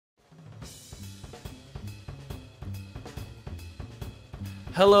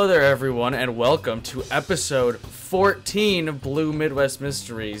Hello there, everyone, and welcome to episode 14 of Blue Midwest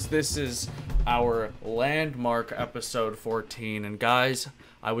Mysteries. This is our landmark episode 14, and guys,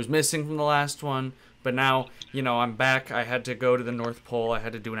 I was missing from the last one, but now, I'm back. I had to go to the North Pole. I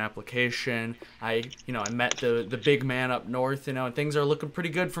had to do an application. I met the big man up north, and things are looking pretty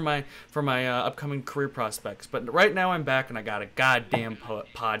good for my upcoming career prospects. But right now I'm back, and I got a goddamn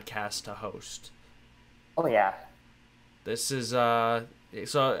podcast to host. Oh yeah. This is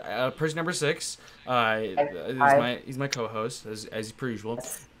person number 6 he's my co-host as per usual,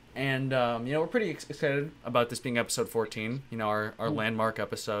 and we're pretty excited about this being episode 14, our landmark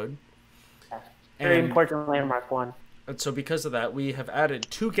episode. Very important landmark one. And so because of that, we have added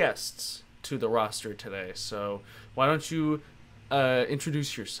 2 guests to the roster today. So why don't you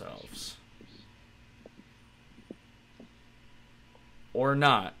introduce yourselves? Or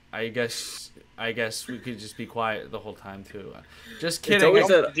not. I guess we could just be quiet the whole time too. Just kidding. Do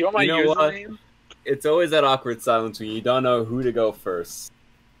you want my username? It's always that awkward silence when you don't know who to go first.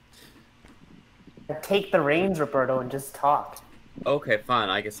 Take the reins, Roberto, and just talk. Okay, fine.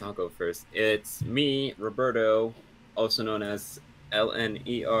 I guess I'll go first. It's me, Roberto, also known as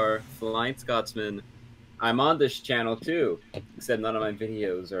LNERFlyingScotsman. I'm on this channel too, except none of my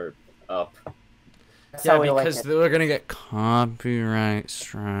videos are up. Yeah, because they're gonna get copyright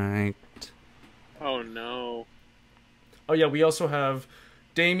striked. Oh no. Oh yeah, we also have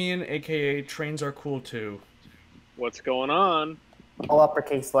Damien, aka TRAINSARECOOL2. What's going on? All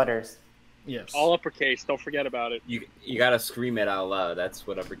uppercase letters. Yes. All uppercase, don't forget about it. You gotta scream it out loud. That's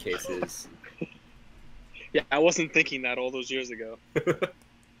what uppercase is. Yeah, I wasn't thinking that all those years ago.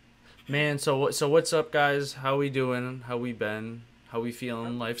 Man, so what's up, guys? How we doing? How we been? How we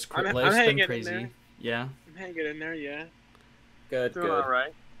feeling? Life's been crazy. Yeah. I'm hanging in there, yeah. Good, Doing good. all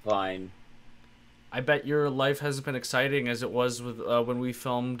right. Fine. I bet your life hasn't been exciting as it was with when we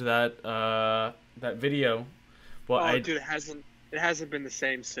filmed that video. Well, dude, it hasn't been the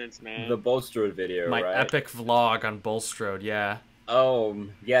same since, man. The Bulstrode video, my right? epic vlog on Bulstrode, yeah. Oh,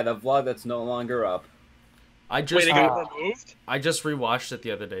 yeah, the vlog that's no longer up. I just Wait, it got removed? I just rewatched it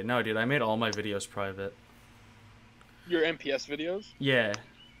the other day. No, dude, I made all my videos private. Your MPS videos? Yeah.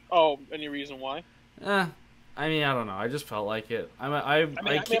 Oh, any reason why? I mean, I don't know. I just felt like it. I'm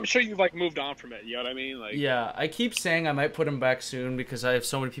sure you've moved on from it. You know what I mean? Yeah, I keep saying I might put them back soon because I have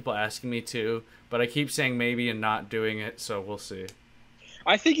so many people asking me to, but I keep saying maybe and not doing it. So we'll see.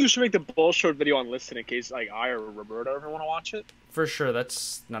 I think you should make the bullshit video unlisted in case I or Roberto ever want to watch it. For sure,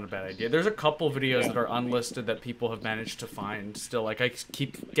 that's not a bad idea. There's a couple videos that are unlisted that people have managed to find still. I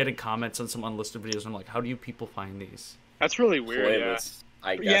keep getting comments on some unlisted videos. And I'm like, how do you people find these? That's really weird. Playlists. Yeah.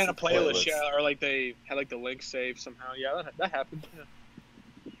 I guess Yeah, in a playlist, yeah, or they had the link saved somehow. Yeah, that happened. Yeah.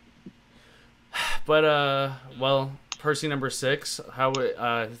 But well, Percy number 6,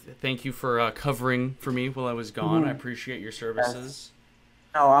 thank you for covering for me while I was gone. I appreciate your services.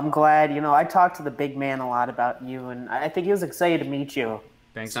 No, I'm glad. I talked to the big man a lot about you, and I think he was excited to meet you.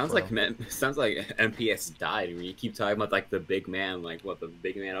 Thanks. Sounds like MPS died when you keep talking about the big man, the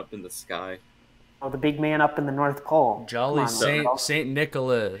big man up in the sky. Oh, the big man up in the North Pole. Jolly Saint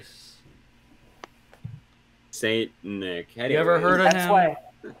Nicholas. Saint Nick. You ever heard of him?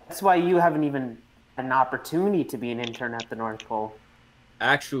 That's why you haven't even had an opportunity to be an intern at the North Pole.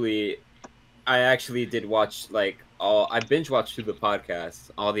 Actually, I did watch I binge watched through the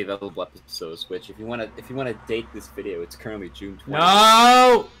podcast all the available episodes. Which, if you wanna date this video, it's currently June 20th.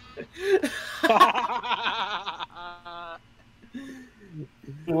 No.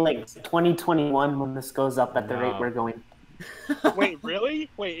 2021 when this goes up at the rate we're going. Wait, really?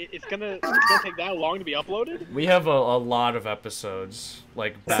 Wait, it's gonna take that long to be uploaded? We have a lot of episodes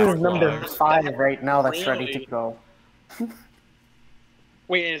This is number 5 right now that's ready to go.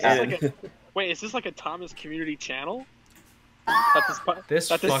 Wait, is this like a Thomas community channel? This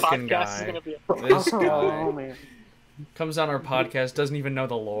fucking guy. This guy comes on our podcast, doesn't even know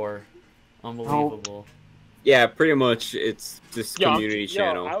the lore. Unbelievable. Yeah, pretty much. It's this community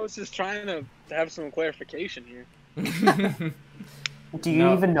channel. I was just trying to have some clarification here. Do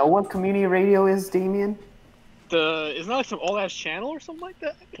you even know what community radio is, Damien? Isn't that some old ass channel or something like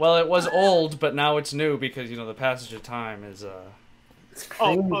that? Well, it was old, but now it's new because the passage of time is It's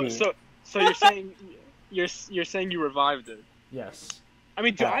crazy. So you're saying you revived it? Yes. I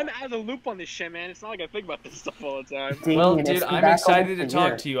mean, dude, I'm out of the loop on this shit, man. It's not like I think about this stuff all the time. Damien, well, dude, I'm excited to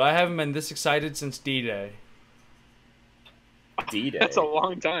talk to you. I haven't been this excited since D-Day. D-Day. That's a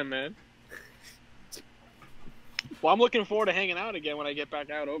long time, man. Well, I'm looking forward to hanging out again when I get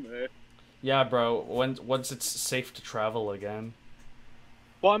back out over there. Yeah, bro. Once it's safe to travel again.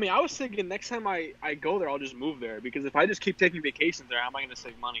 Well, I mean, I was thinking next time I go there, I'll just move there because if I just keep taking vacations there, how am I going to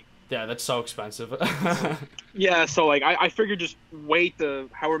save money? Yeah, that's so expensive. Yeah, so like I figured just wait the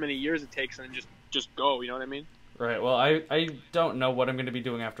however many years it takes and then just go. You know what I mean? Right. Well, I don't know what I'm going to be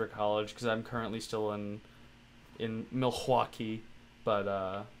doing after college because I'm currently still in Milwaukee, but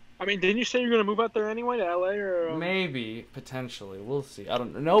I mean, didn't you say you're going to move out there anyway to LA or? Maybe potentially. We'll see. I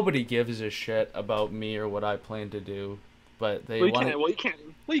don't. Nobody gives a shit about me or what I plan to do, but they want.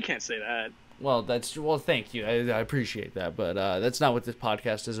 You can't say that. Well, thank you. I appreciate that, but that's not what this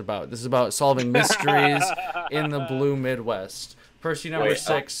podcast is about. This is about solving mysteries in the blue Midwest. Percy number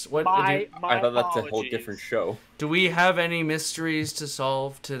 6. What? I thought that's a whole apologies. different show. Do we have any mysteries to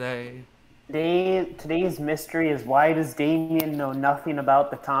solve today? Today's mystery is why does Damien know nothing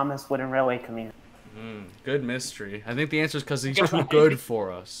about the Thomas Wooden Railway community? Good mystery. I think the answer is because he's too good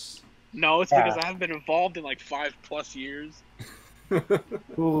for us. No, it's because I haven't been involved in like 5+ years.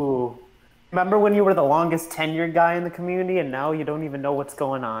 Ooh. Remember when you were the longest tenured guy in the community and now you don't even know what's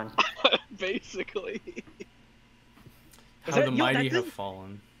going on? Basically. How the mighty have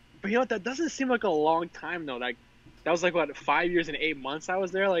fallen. But you know what? That doesn't seem like a long time though. Like that was like what 5 years and 8 months I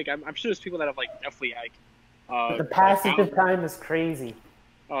was there. Like I'm sure there's people that have like definitely like. But the passage of time is crazy.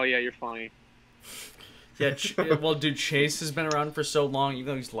 Oh yeah, you're funny. Yeah, well, dude, Chase has been around for so long, even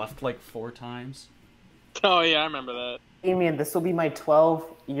though he's left like 4 times. Oh yeah, I remember that. Damien, this will be my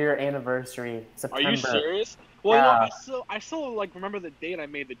 12-year anniversary. September. Are you serious? Well, Yeah. you know, I still like remember the date I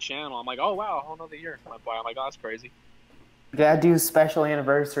made the channel. I'm like, oh wow, a whole another year went by. I'm like, oh, that's crazy. Gotta do a special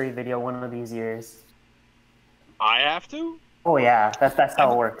anniversary video one of these years. I have to. Oh yeah, that's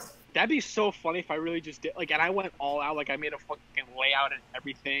how it works. That'd be so funny if I really just did like, and I went all out. Like I made a fucking layout and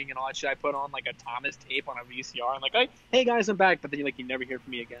everything and all that shit. I put on like a Thomas tape on a VCR. I'm like, hey guys, I'm back. But then you never hear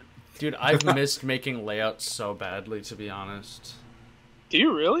from me again. Dude, I've missed making layouts so badly, to be honest. Do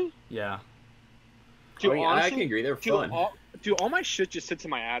you really? Yeah. Dude, I can agree. They're fun. All my shit just sits in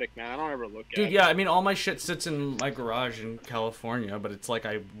my attic, man. I don't ever look at it. Dude, yeah, I mean, all my shit sits in my garage in California, but it's like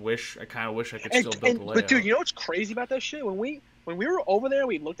I kind of wish I could still build a layout. But dude, you know what's crazy about that shit? When we were over there,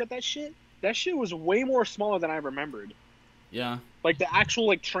 we looked at that shit was way more smaller than I remembered. Yeah. Like the actual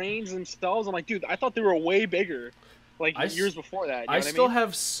like trains themselves, I'm like, dude, I thought they were way bigger. Like years before that. You know I what still I mean?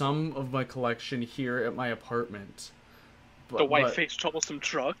 have some of my collection here at my apartment. The white-faced troublesome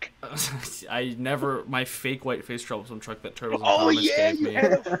truck. My fake white-faced troublesome truck that Turtles and Thomas gave me. You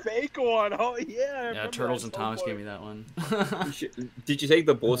had a fake one. Oh yeah. Yeah, Turtles and Thomas gave me that one. Did you take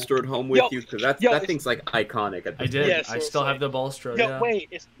the bolstrode home with you? Because that thing's like iconic. I did. Yeah, I still have the bolstrode. Yo, yeah. wait,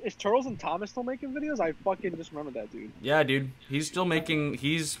 is Turtles and Thomas still making videos? I fucking just remember that dude. Yeah, dude. He's still making.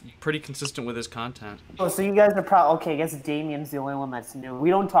 He's pretty consistent with his content. Oh, so you guys are probably okay. I guess Damien's the only one that's new.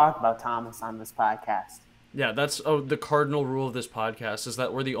 We don't talk about Thomas on this podcast. Yeah, that's the cardinal rule of this podcast is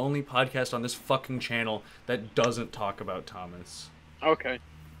that we're the only podcast on this fucking channel that doesn't talk about Thomas. Okay.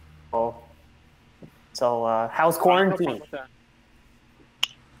 Oh. So, how's quarantine?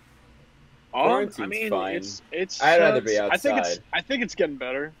 Quarantine's I mean, fine. it's. I'd rather be outside. I think it's getting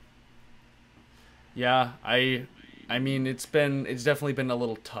better. Yeah, I mean, it's definitely been a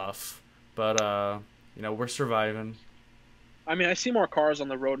little tough, but we're surviving. I mean, I see more cars on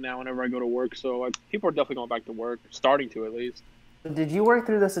the road now whenever I go to work, so people are definitely going back to work, starting to at least. Did you work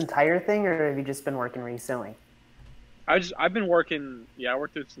through this entire thing, or have you just been working recently? I've been working. Yeah, I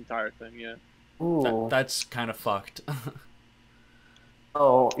worked through this entire thing. Yeah. Ooh. That's kind of fucked.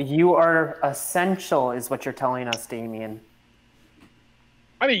 Oh, you are essential, is what you're telling us, Damien.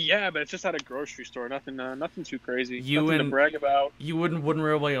 I mean, yeah, but it's just at a grocery store. Nothing too crazy. You nothing to brag about. You and Wooden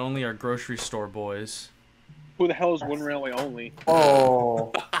Railway Only are grocery store boys. Who the hell is Wooden Railway Only?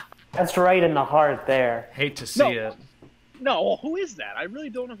 Oh, that's right in the heart there. Hate to see it. No, well, who is that? I really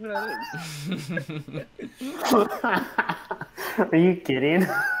don't know who that is. Are you kidding?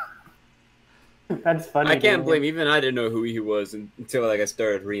 That's funny. I can't blame. Even I didn't know who he was until I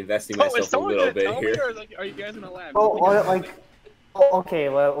started reinvesting myself a little bit here. Or, are you guys gonna laugh? Okay,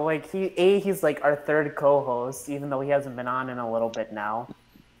 well, he's like our third co-host, even though he hasn't been on in a little bit now.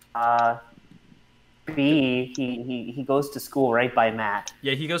 B, he goes to school right by Matt.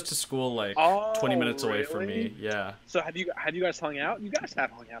 Yeah, he goes to school 20 minutes away from me. Yeah. So have you guys hung out? You guys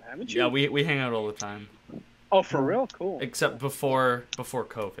have hung out, haven't you? Yeah, we hang out all the time. Oh, for real? Cool. Except before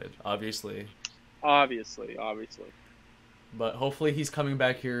COVID, obviously. Obviously. But hopefully he's coming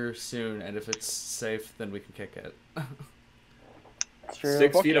back here soon, and if it's safe, then we can kick it. True.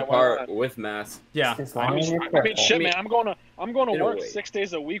 6 feet apart with masks. Yeah. I mean, shit, man. I'm going to work way. 6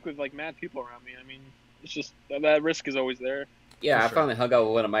 days a week with mad people around me. I mean, it's just that risk is always there. Yeah, For I sure. finally hung out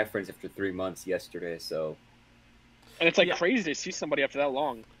with one of my friends after 3 months yesterday, so. And it's like crazy to see somebody after that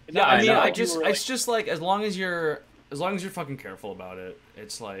long. Yeah, I mean, it's just like as long as you're fucking careful about it,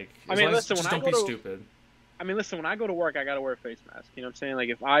 it's like listen, just don't be stupid. I mean, listen, when I go to work, I gotta wear a face mask. You know what I'm saying? Like,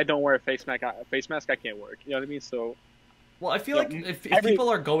 if I don't wear a face mask, I can't work. You know what I mean? So. Well, I feel like if people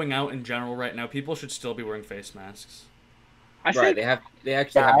are going out in general right now, people should still be wearing face masks. They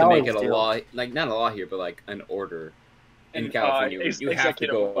actually have to make it a law, like not a law here, but like an order in California. You have to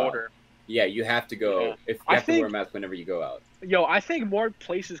go out. Yeah, you have to go. Yeah. If you have to wear a mask whenever you go out. Yo, I think more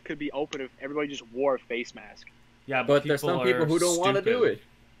places could be open if everybody just wore a face mask. Yeah, but there's some people who don't want to do it.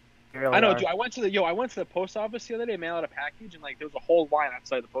 I know, dude. I went to the post office the other day, mail out a package, and like there was a whole line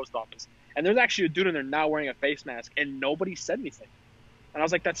outside the post office, and there's actually a dude in there now wearing a face mask, and nobody said anything. And I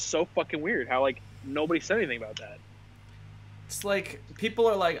was like, that's so fucking weird. How like nobody said anything about that. It's like people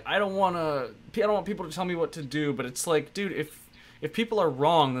are like, I don't want people to tell me what to do, but it's like, dude, if people are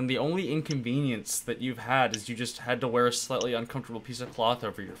wrong, then the only inconvenience that you've had is you just had to wear a slightly uncomfortable piece of cloth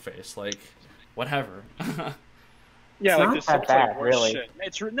over your face, like whatever. Yeah, it's like not this that bad, really.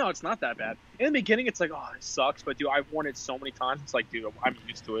 Shit. No, it's not that bad. In the beginning, it's like, oh, it sucks, but dude, I've worn it so many times. It's like, dude, I'm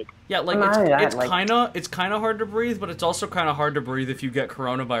used to it. Yeah, like it's kind of hard to breathe, but it's also kind of hard to breathe if you get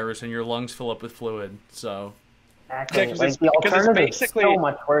coronavirus and your lungs fill up with fluid. So. Exactly. Yeah, like, the alternative is so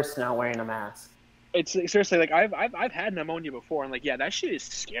much worse than not wearing a mask. It's seriously like I've had pneumonia before, and like that shit is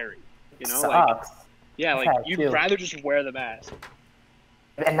scary. You know, sucks. You'd rather just wear the mask.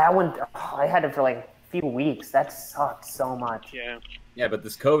 And that one, I had it for like a few weeks. That sucked so much. Yeah. Yeah, but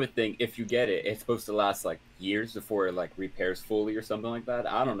this COVID thing, if you get it, it's supposed to last like years before it like repairs fully or something like that.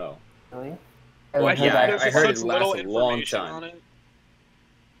 I don't know. Really? Well, I heard it lasts a long time.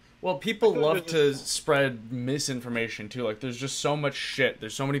 Well, people love to spread misinformation too. Like, there's just so much shit.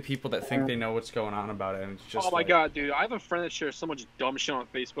 There's so many people that think they know what's going on about it, and it's just. Oh my god, dude! I have a friend that shares so much dumb shit on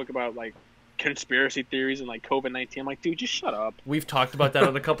Facebook about like conspiracy theories and like COVID-19. I'm like, dude, just shut up. We've talked about that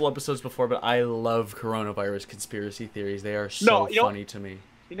on a couple episodes before, but I love coronavirus conspiracy theories. They are so funny to me.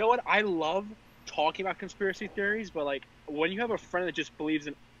 You know what? I love talking about conspiracy theories, but like when you have a friend that just believes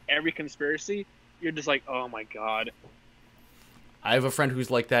in every conspiracy, you're just like, oh my god. I have a friend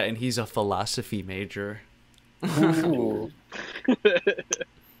who's like that, and he's a philosophy major. Ooh.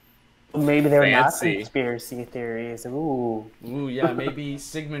 Maybe they're not conspiracy theories. Ooh. Ooh, yeah, maybe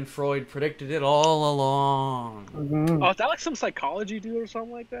Sigmund Freud predicted it all along. Mm-hmm. Oh, is that like some psychology dude or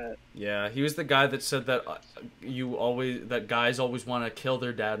something like that? Yeah, he was the guy that said that guys always want to kill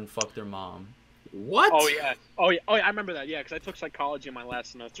their dad and fuck their mom. What? Oh yeah, I remember that. Yeah, because I took psychology in my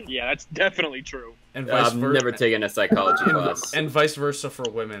last semester. Yeah, that's definitely true. And I've never taken a psychology class. And vice versa for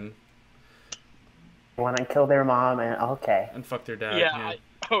women. Want to kill their mom and fuck their dad. Yeah.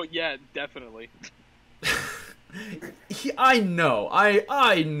 Yeah, definitely. I know.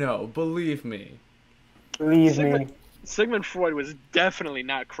 I know. Believe me. Sigmund Freud was definitely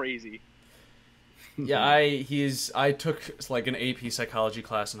not crazy. Yeah, I took like an AP psychology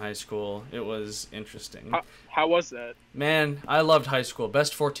class in high school. It was interesting. How was that? Man, I loved high school.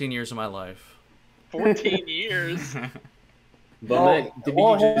 Best 14 years of my life. 14 years? But did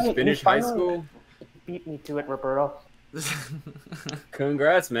you just finish high school? Beat me to it, Roberto.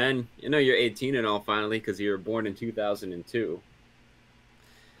 Congrats, man. You know you're 18 and all finally because you were born in 2002.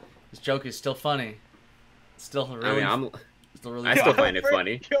 This joke is still funny. It's still really... I still find it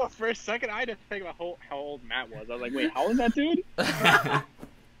funny. Yo, for a second, I had to think about how old Matt was. I was like, wait, how old is that dude?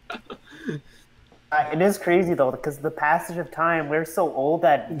 It is crazy, though, because the passage of time, we're so old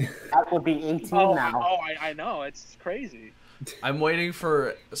that would be 18 now. Oh, I know. It's crazy. I'm waiting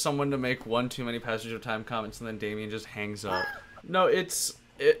for someone to make one too many passage of time comments, and then Damien just hangs up. No,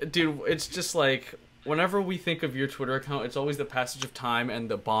 dude, it's just like... Whenever we think of your Twitter account, it's always the passage of time and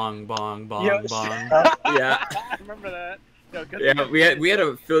the bong, bong, bong, bong. Yeah. I remember that. Yo, we had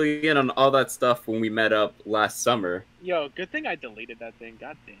to fill you in on all that stuff when we met up last summer. Yo, good thing I deleted that thing.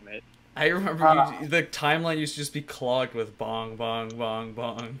 God damn it. I remember the timeline used to just be clogged with bong, bong, bong,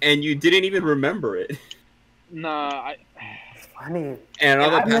 bong. And you didn't even remember it. Nah, It's funny. And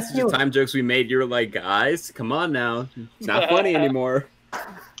all the passage of time jokes we made, you were like, guys, come on now. It's not funny anymore.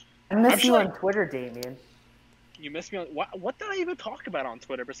 I miss you on Twitter, Damien. You miss me on... What did I even talk about on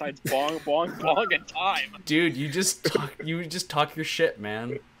Twitter besides bong, bong, bong, and time? Dude, you just talk your shit,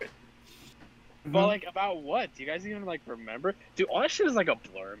 man. But, like, about what? Do you guys even, like, remember? Dude, all that shit is, like, a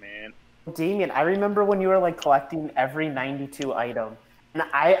blur, man. Damien, I remember when you were, like, collecting every 92 item. And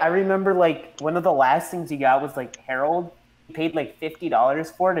I remember, like, one of the last things you got was, like, Harold. You paid, like,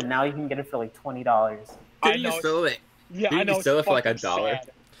 $50 for it, and now you can get it for, like, $20. Didn't you sell it? Yeah, I know. You sell it for, like, $1?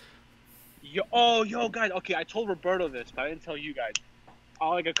 Sad. Yo, guys. Okay, I told Roberto this, but I didn't tell you guys.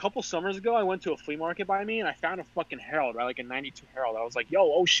 like a couple summers ago, I went to a flea market by me and I found a fucking Herald, right? Like a 92 Herald. I was like, yo,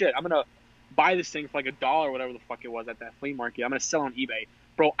 oh shit, I'm gonna buy this thing for like $1 or whatever the fuck it was at that flea market. I'm gonna sell on eBay.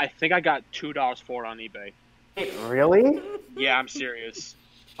 Bro, I think I got $2 for it on eBay. Really? Yeah, I'm serious.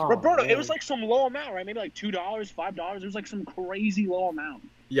 Oh, Bro, man. it was like some low amount, right? Maybe like $2, $5. It was like some crazy low amount.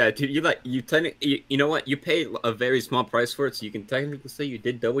 Yeah, dude, you know what? You pay a very small price for it, so you can technically say you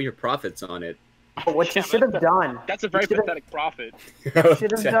did double your profits on it. But what you should have done. That's a very pathetic profit. You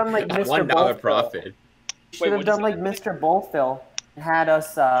should have done like Mr. $1 Bullfill. profit. You should have what'd done you like Mr. Bullfill and had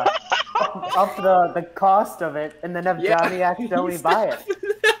us up the cost of it, and then have Yeah. Johnny accidentally buy it.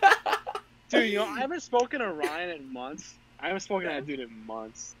 Dude, you know, I haven't spoken to Ryan in months. I haven't spoken to that dude in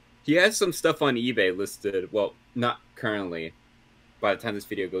months. He has some stuff on eBay listed. Well, not currently. By the time this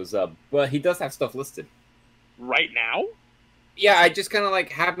video goes up, but he does have stuff listed. Right now? Yeah, I just kind of like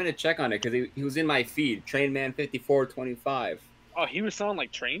happened to check on it because he was in my feed. Trainman5425. Oh, he was selling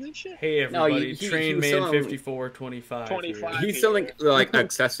like trains and shit? Hey No, everybody, he Train was Man selling- 5425. 25. He's selling like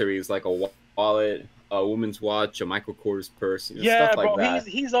accessories, like a wallet, a woman's watch, a Michael Kors purse, Yeah, stuff like bro, that.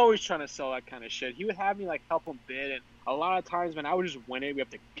 he's always trying to sell that kind of shit. He would have me like help him bid, and a lot of times, man, I would just win it. We have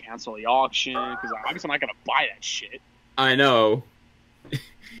to cancel the auction because obviously I'm not gonna buy that shit. I know.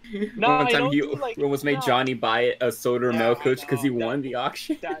 No, One you time don't he do, like, almost made no. Johnny buy a soda or Yeah, milk I coach because he know. won the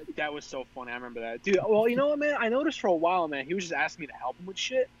auction. That was so funny. I remember that, dude. Well, you know what, man? I noticed for a while, man, he was just asking me to help him with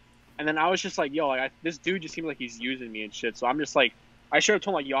shit, and then I was just like, yo, like this dude just seems like he's using me and shit. So I'm just like, I should have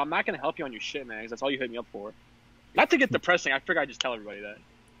told him like, yo, I'm not gonna help you on your shit, man, because that's all you hit me up for. Not to get depressing. I figured I'd just tell everybody that.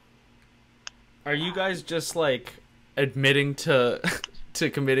 Are you guys just like admitting to to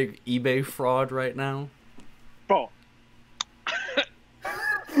committing eBay fraud right now? Bro.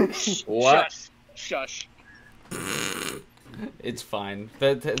 What? Shush. It's fine.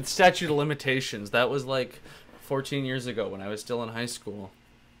 The statute of limitations, that was like 14 years ago when I was still in high school.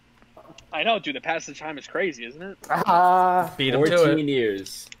 I know, dude. The passage of time is crazy, isn't it? Beat him to 14 it.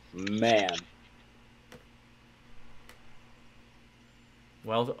 years. Man.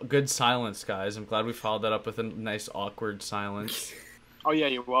 Well, good silence, guys. I'm glad we followed that up with a nice awkward silence. Oh yeah,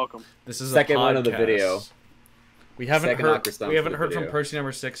 you're welcome. This is Second a podcast. one of the video. We haven't Second heard. awkward silence We haven't of the heard from video. Percy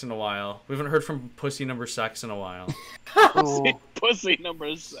number 6 in a while. We haven't heard from Pussy number 6 in a while. Ooh. Pussy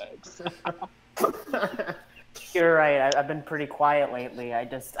number 6. You're right. I've been pretty quiet lately.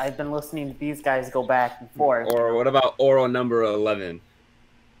 I've been listening to these guys go back and forth. Or what about oral number 11?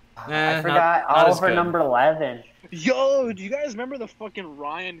 I forgot not as Oliver good. number 11. Yo, do you guys remember the fucking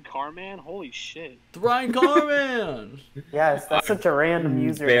Ryan Carman? Holy shit. The Ryan Carman. Yes, that's such a random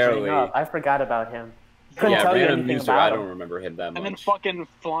user to barely. bring up. I forgot about him. Couldn't Yeah, tell you random anything user. about I don't him. remember him that much. And then fucking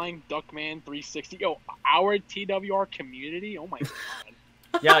Flying Duckman 360. Yo, our TWR community. Oh my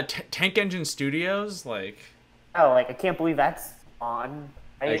god. Yeah, Tank Engine Studios. Like, Oh, like I can't believe that's on.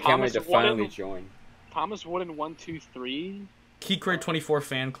 I can't Thomas wait to Wooden- finally join. Thomas Wooden 123. Keycrate 24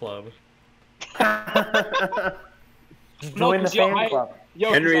 fan club. Join the 'cause, yo, fan club.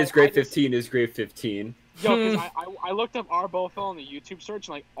 Yo, Henry 'cause is grade I just- 15 is grade 15. Yo, because I looked up our Bofil on the YouTube search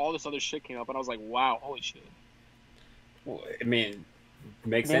and like all this other shit came up and I was like, wow, holy shit. Well, I mean,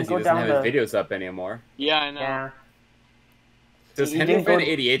 makes Didn't sense. He go doesn't down have his the- videos up anymore. Yeah, I know. Yeah. Does He Henry didn't go- Fan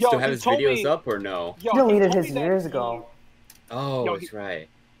 88 Yo, still have he his told videos me- up or no? Yo, He deleted told his me that years he- ago. Oh, Yo, that's right.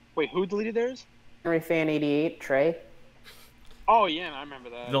 Wait, who deleted theirs? Henry Fan 88, Trey. Oh yeah, I remember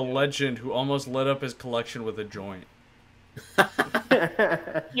that. The yeah. legend who almost lit up his collection with a joint. Yo,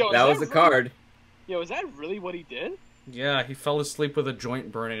 is That was a really- card. Yo, is that really what he did? Yeah, he fell asleep with a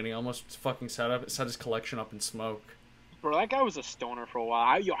joint burning, and he almost fucking set his collection up in smoke. Bro, that guy was a stoner for a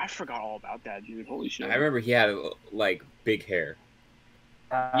while. I forgot all about that, dude. Holy shit. I remember he had like big hair.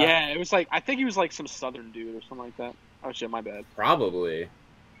 Yeah, it was like I think he was like some southern dude or something like that. Oh shit, my bad. Probably.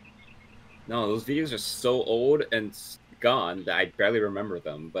 No, those videos are so old and gone that I barely remember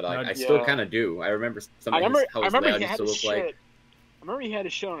them, but like, I still Yeah. kind of do. I remember some I of remember, his, how I his remember layout he used had to his look shit. like. I remember he had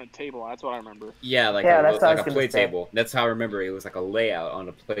his shit on a table. That's what I remember. Yeah, like Yeah, a, that's what I like was a play gonna say. table. That's how I remember it. It was like a layout on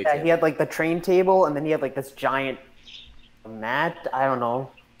a play Yeah, table. he had like the train table, and then he had like this giant mat. I don't know,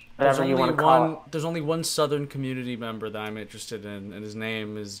 whatever you want to call it. There's only one Southern community member that I'm interested in, and his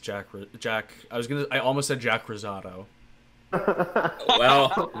name is Jack. I almost said Jack Rosado.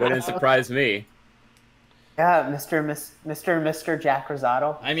 Well, wouldn't surprise me. Yeah, Mr. Jack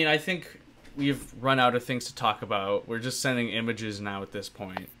Rosado. I mean, I think we've run out of things to talk about. We're just sending images now at this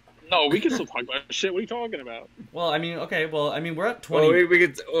point. No, we can still talk about shit. What are you talking about? Well, I mean, okay. Well, I mean, we're at 20. Well, we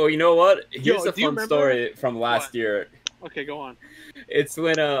could. Oh, you know what? Here's a do you fun remember- story from last What? year. Okay, go on. It's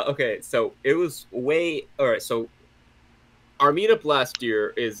when okay, so it was way all right. So our meetup last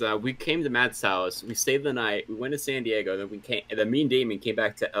year is we came to Matt's house. We stayed the night. We went to San Diego. Then we came. And then me and Damien came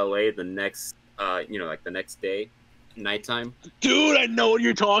back to LA the next, like the next day, nighttime. Dude, I know what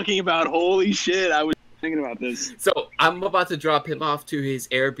you're talking about. Holy shit, I was thinking about this. So I'm about to drop him off to his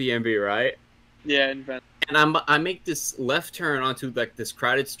Airbnb, right? Yeah, in Venice. And I make this left turn onto like this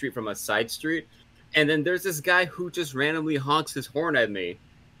crowded street from a side street, and then there's this guy who just randomly honks his horn at me.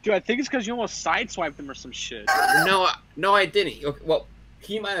 Dude, I think it's because you almost sideswiped him or some shit. No, I didn't. Okay, well,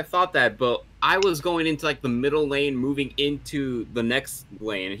 he might have thought that, but I was going into like the middle lane, moving into the next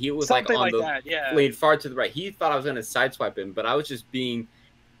lane, and he was Something like on like the lane far to the right. He thought I was gonna sideswipe him, but I was just being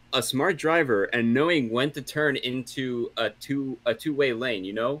a smart driver and knowing when to turn into a two-way lane.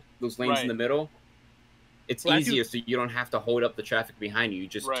 You know, those lanes in the middle. It's easier, so you don't have to hold up the traffic behind you. You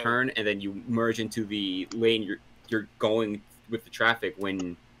just turn and then you merge into the lane you're going with the traffic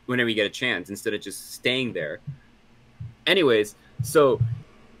whenever you get a chance, instead of just staying there. Anyways, so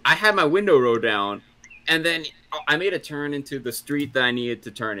I had my window rolled down, and then I made a turn into the street that I needed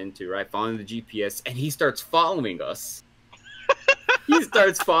to turn into, right? Following the GPS, and he starts following us. He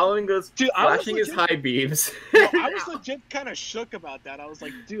starts following us, dude, flashing his high beams. Yo, I was legit kind of shook about that. I was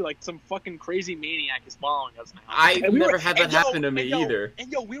like, dude, like some fucking crazy maniac is following us now. I've never had that happen to me either.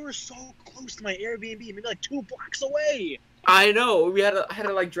 And we were so close to my Airbnb, maybe like 2 blocks away. I know. I had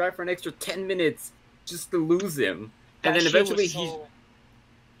to like drive for an extra 10 minutes just to lose him, and then eventually he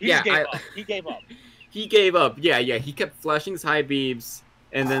gave up. He gave up. Yeah. He kept flashing his high beams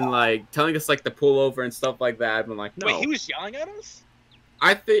and then like telling us like to pull over and stuff like that. I'm like, no. Wait, he was yelling at us?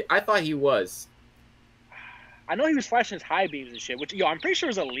 I thought he was. I know he was flashing his high beams and shit, which I'm pretty sure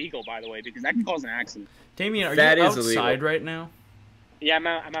is illegal, by the way, because that can cause an accident. Damien, are you outside right now? Yeah, I'm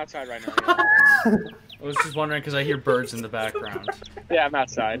outside right now. Yeah. I was just wondering because I hear birds in the background. Yeah, I'm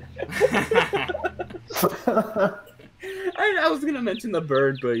outside. I was gonna mention the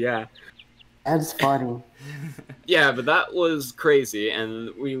bird, but yeah. That's funny. Yeah, but that was crazy,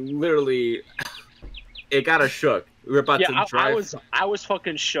 and we literally, it got us shook. We were about to drive. I was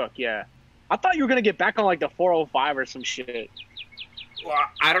fucking shook. Yeah, I thought you were gonna get back on like the 405 or some shit. Well,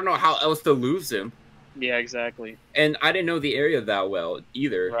 I don't know how else to lose him. Yeah, exactly. And I didn't know the area that well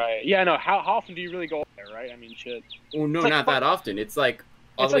either. Right. Yeah. No. How often do you really go there? Right. I mean, shit. Well, no, not that often. It's like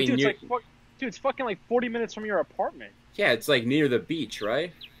all the way near. Dude, it's fucking like 40 minutes from your apartment. Yeah, it's like near the beach,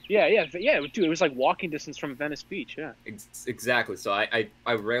 right? Yeah, dude, it was like walking distance from Venice Beach, yeah. Exactly, so I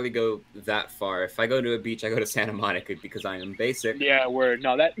rarely go that far. If I go to a beach, I go to Santa Monica because I am basic. Yeah, word.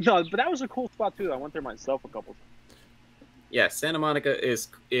 No, but that was a cool spot too. I went there myself a couple times. Yeah, Santa Monica is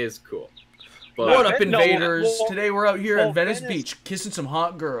cool. But what up, invaders? Today we're out here at Venice Beach, kissing some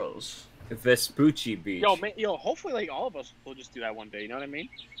hot girls. Vespucci Beach. Yo, hopefully like all of us will just do that one day, you know what I mean?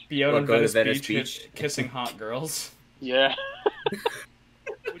 Be out on Venice Beach kissing hot girls. Yeah.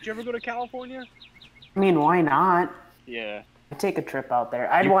 Would you ever go to California? I mean, why not? Yeah. I'd take a trip out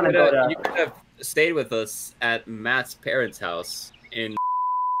there. I'd want to go to... You could have stayed with us at Matt's parents' house in...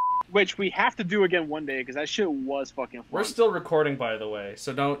 Which we have to do again one day, because that shit was fucking fun. We're still recording, by the way,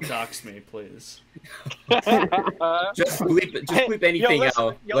 so don't dox me, please. Just bleep anything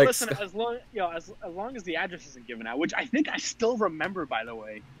out. Listen, as long as the address isn't given out, which I think I still remember, by the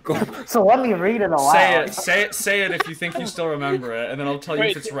way. So let me read it aloud. Say it if you think you still remember it, and then I'll tell you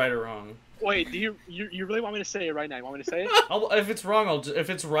if it's right or wrong. Wait, do you really want me to say it right now? You want me to say it? If it's wrong, if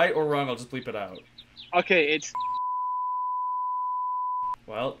it's right or wrong, I'll just bleep it out. Okay, it's...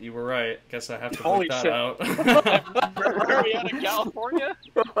 Well, you were right. Guess I have to bleep that out. Are we out of California?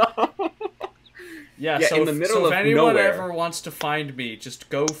 Yeah, so in the middle of anyone ever wants to find me, just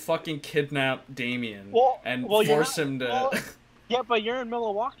go fucking kidnap Damien and force him to... Well, yeah, but you're in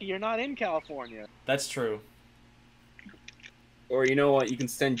Milwaukee. You're not in California. That's true. Or you know what? You can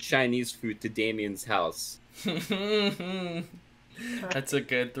send Chinese food to Damien's house. That's a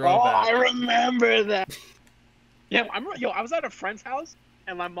good throwback. Oh, I remember that. Yeah, I was at a friend's house,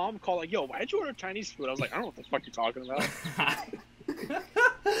 and my mom called like, "Yo, why did you order Chinese food?" I was like, "I don't know what the fuck you're talking about."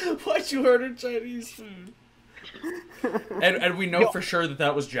 Why'd you order Chinese food? And we know for sure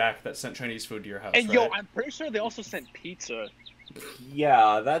that was Jack that sent Chinese food to your house. And right? yo, I'm pretty sure they also sent pizza.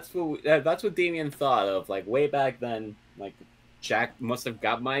 Yeah, that's what Damien thought of. Like way back then, like Jack must have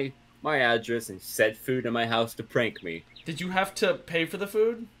got my address and sent food to my house to prank me. Did you have to pay for the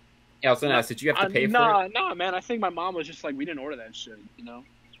food? Yeah, I was gonna ask, did you have to pay for it? Nah, man. I think my mom was just like, we didn't order that shit, you know?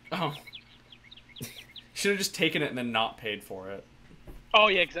 Oh. Should have just taken it and then not paid for it. Oh,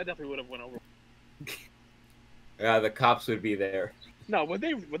 yeah, because I definitely would have went over. Yeah, the cops would be there. No, would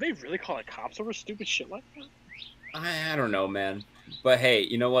they really call it cops over stupid shit like that? I don't know, man. But hey,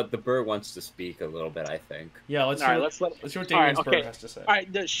 you know what? The bird wants to speak a little bit, I think. Yeah, let's All hear, right, let's hear what all right, Damien's bird has to say. All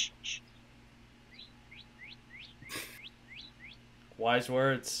right, Wise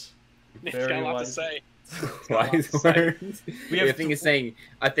words. Nick's Very got a lot to wise. say. Wise words. We have I think he's saying.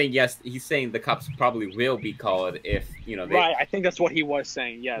 I think yes. He's saying the cops probably will be called if you know. They, Right, I think that's what he was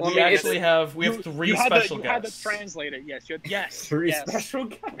saying. Yes. Well, I We mean, actually have three special You had guests. the translator. Yes. Yes. Three yes. special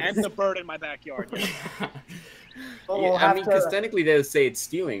guys. And the bird in my backyard. Yes. Well, Yeah, we'll I have mean, to- because technically they say it's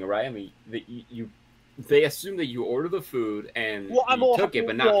stealing, right? I mean, they assume that you order the food and you took it,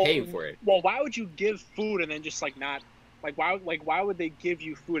 but not paying for it. Well, why would you give food and then just like not like why would they give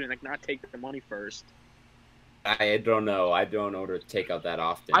you food and like not take the money first? I don't know. I don't order takeout that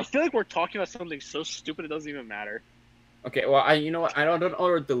often. I feel like we're talking about something so stupid it doesn't even matter. Okay, well, you know what? I don't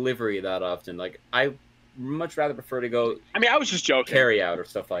order delivery that often. Like, I much rather prefer to go I mean, I was just joking. carry out or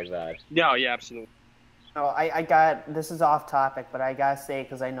stuff like that. No, yeah, absolutely. No, I got this is off topic, but I gotta say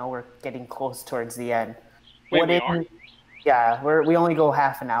because I know we're getting close towards the end. Wait, we are? Yeah, we only go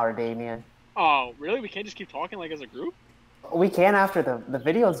half an hour, Damien. Oh, really? We can't just keep talking like as a group? We can after the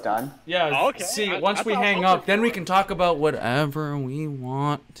video's done. Yeah. Oh, okay. See, I once we thought- hang I was up, then we can talk about whatever we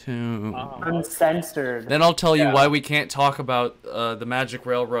want to. Uncensored. Then I'll tell you Yeah. why we can't talk about the Magic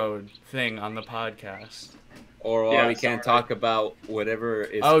Railroad thing on the podcast. Or Yeah, we can't sorry. talk about whatever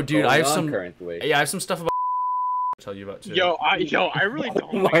is Oh, dude, going I have on some currently. Yeah, I have some stuff about to tell you about too. Yo, I really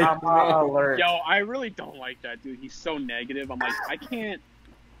don't Oh like my that. God. Alert. Yo, I really don't like that, dude. He's so negative. I'm like, I can't.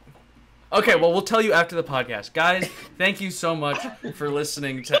 Okay, well, we'll tell you after the podcast. Guys, thank you so much for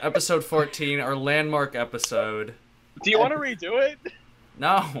listening to episode 14, our landmark episode. Do you want to redo it?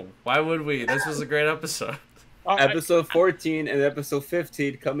 No, why would we? This was a great episode. All right. Episode 14 and episode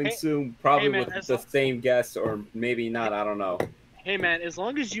 15 coming Hey- soon, probably hey, man, with as the long- same guest or maybe not. I don't know. Hey, man, as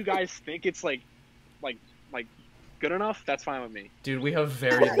long as you guys think it's like good enough, that's fine with me. Dude, we have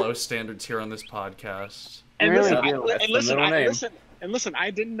very low standards here on this podcast. And Really listen, do. That's the middle name. listen, I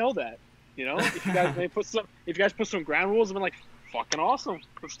didn't know that. You know, if you guys put some ground rules, I've been like, fucking awesome.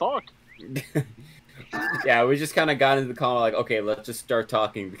 Let's talk. Yeah, we just kind of got into the call like, okay, let's just start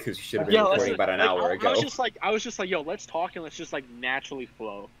talking because you should have been recording listen, about an like, hour ago. I was just like, yo, let's talk and let's just like naturally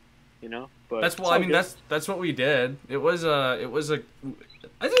flow. You know? But That's it's well, all I mean, good. that's what we did. It was a.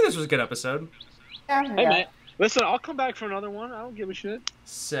 I think this was a good episode. Yeah, Hey, man, listen, I'll come back for another one. I don't give a shit.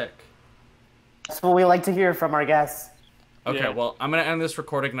 Sick. That's what we like to hear from our guests. Okay, Yeah. well, I'm gonna end this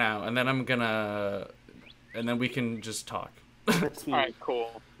recording now, and then and then we can just talk. The tea. All right,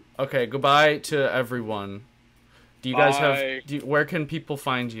 cool. Okay, goodbye to everyone. Do you guys Bye. have? Where can people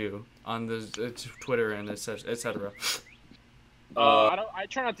find you on the Twitter and etc.? I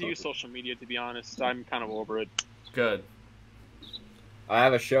try not to use social media, to be honest. I'm kind of over it. Good. I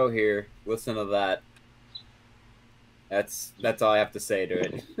have a show here. Listen to that. That's all I have to say to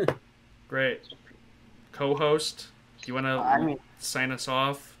it. Great. Co-host, do you want I to mean- sign us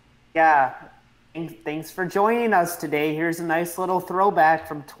off? Yeah. Thanks for joining us today. Here's a nice little throwback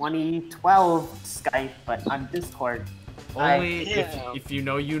from 2012 Skype, but on Discord. Only Yeah. if you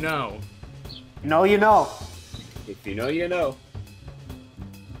know, you know. You know. If you know, you know.